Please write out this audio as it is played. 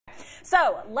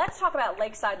So let's talk about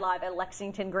Lakeside Live at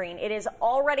Lexington Green. It is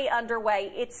already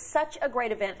underway. It's such a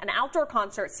great event, an outdoor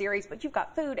concert series, but you've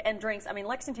got food and drinks. I mean,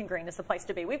 Lexington Green is the place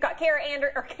to be. We've got Kara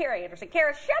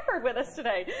Shepard with us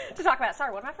today to talk about.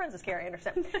 Sorry, one of my friends is Kara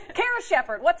Anderson. Kara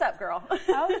Shepard, what's up, girl?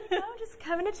 Just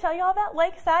coming to tell you all about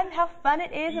Lakeside and how fun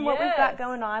it is and what we've got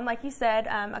going on. Like you said,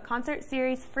 a concert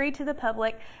series free to the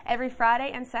public every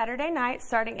Friday and Saturday night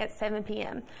starting at 7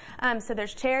 p.m. So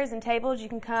there's chairs and tables. You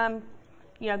can come,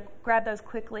 grab those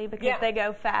quickly because they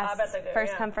go fast. I bet they do,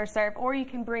 first come, first serve. Or you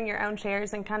can bring your own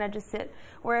chairs and kind of just sit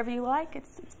wherever you like.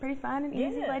 It's pretty fun and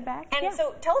easy, laid back. And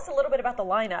so tell us a little bit about the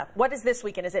lineup. What is this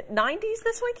weekend? Is it 90s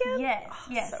this weekend? Yes,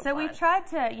 yes. So we fun. tried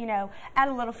to, add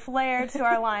a little flair to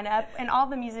our lineup, and all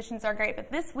the musicians are great,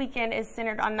 but this weekend is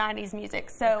centered on 90s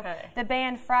music. So the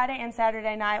band Friday and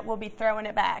Saturday night will be throwing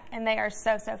it back, and they are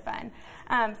so fun.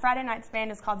 Friday night's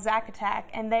band is called Zack Attack,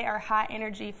 and they are high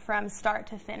energy from start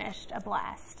to finish, a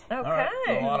blast. Okay. All right.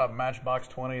 So a lot of Matchbox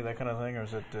 20, that kind of thing, or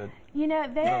is it? They're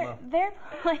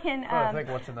playing. I think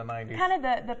what's in the 90s. Kind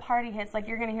of the party hits. Like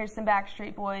you're going to hear some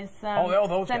Backstreet Boys, some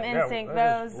those some guys.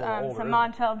 NSYNC, some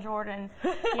Montel Jordan. I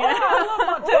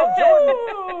love Montel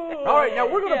Jordan. All right, now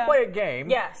we're going to play a game.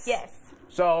 Yes.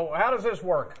 So how does this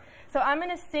work? So I'm going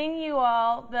to sing you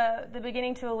all the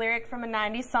beginning to a lyric from a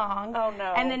 90s song. Oh,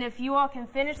 no. And then if you all can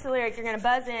finish the lyric, you're going to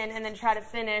buzz in and then try to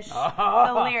finish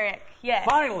the lyric. Yes.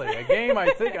 Finally, a game I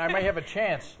think I may have a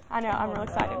chance. I know. I'm real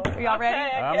excited. Are y'all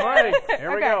ready? I'm ready.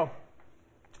 Here we go.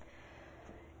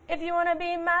 If you want to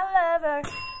be my lover.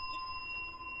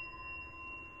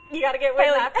 You got to get with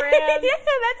my friends. Yeah, that's it.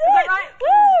 Is that right?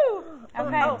 Woo!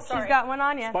 Okay, sorry. she's got one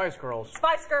on you. Spice Girls.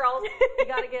 Spice Girls. You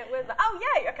got to get with the. Oh,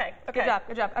 yay. Okay. Good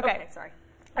job. Okay. Sorry.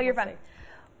 Oh, you're funny.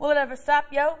 Will it ever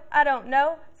stop, yo? I don't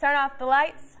know. Turn off the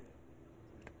lights.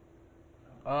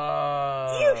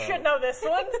 You should know this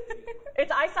one.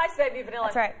 It's Ice Ice Baby Vanilla.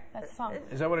 That's right. That's the song.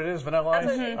 Is that what it is? Vanilla Ice?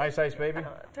 Ice Ice Baby?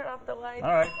 Turn off the lights.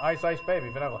 All right. Ice Ice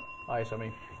Baby. Vanilla Ice, I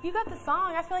mean. You got the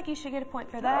song. I feel like you should get a point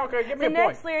for that. Okay, give me a point. The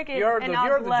next lyric is You're and the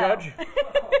I'll glow. judge.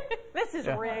 This is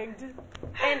rigged.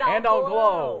 And I'll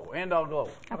glow. And I'll glow.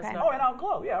 Okay. Oh, and I'll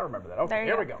glow. Yeah, I remember that. Okay,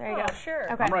 here we go. There you go. Oh,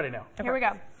 sure. Okay. I'm ready now. Here we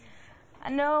go. I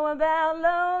know about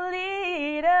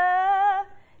Lolita,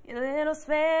 your little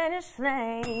Spanish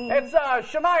flame. It's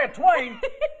Shania Twain.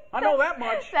 I know that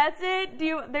much. That's it.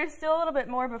 There's still a little bit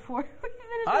more before we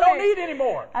finish. I don't need any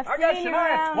more. I got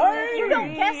Shania Twain. You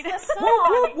don't guess the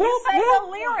song. You say the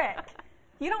lyric.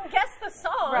 You don't guess the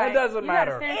song. Right. It doesn't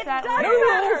matter. It doesn't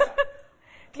matter.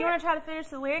 Do you want to try to finish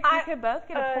the lyric? You could both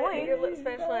get a point. Your lips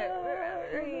Spanish flame.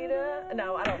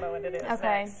 No, I don't know what it is.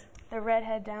 Okay. Next. The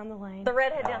redhead down the lane. The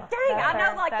redhead down. Dang, I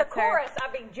know like the chorus.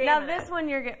 I've been jamming. Now this one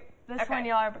one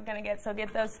y'all are gonna get. So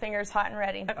get those fingers hot and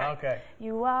ready. Okay.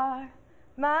 You are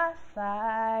my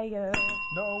fire.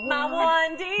 My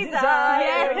one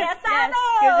desire. Yes, I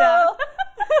know. Good job.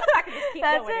 I can just keep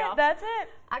going, y'all. That's it.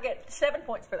 I get 7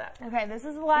 points for that. Okay, this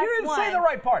is the last one. You didn't say the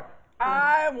right part.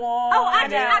 I want. Oh, I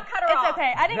cut her off. It's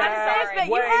okay. I didn't finish, but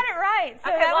you had it right.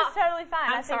 So that was totally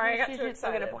fine. I'm sorry, I got too excited.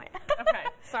 Still get a point. Okay,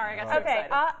 sorry, I got too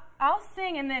excited. Okay, I'll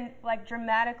sing and then like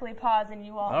dramatically pause, and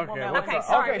you all will know. Okay,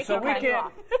 sorry. Okay, so we can.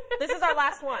 This is our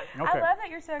last one. Okay. I love that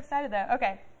you're so excited though.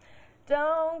 Okay.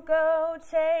 Don't go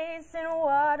chasing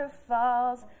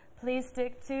waterfalls. Please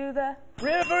stick to the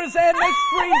Rivers and lakes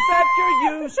streams that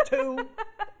you're used to.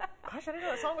 Gosh, I didn't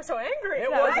know that song was so angry. It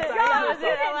was. I like it.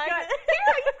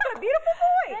 You've got a beautiful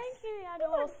voice. Thank you. I do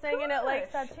a little singing at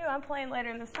Lakeside too. I'm playing later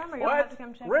in the summer. You'll What? have to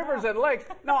come check Rivers it out. and lakes.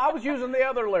 No, I was using the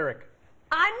other lyric.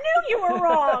 I knew you were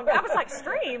wrong. I was like,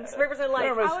 streams, rivers and lakes.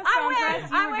 Rivers.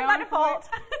 I win by default.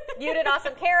 You did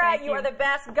awesome. Kara, you are the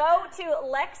best. Go to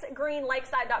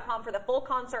lexgreenlakeside.com for the full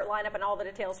concert lineup and all the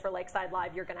details for Lakeside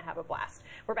Live. You're going to have a blast.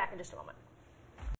 We're back in just a moment.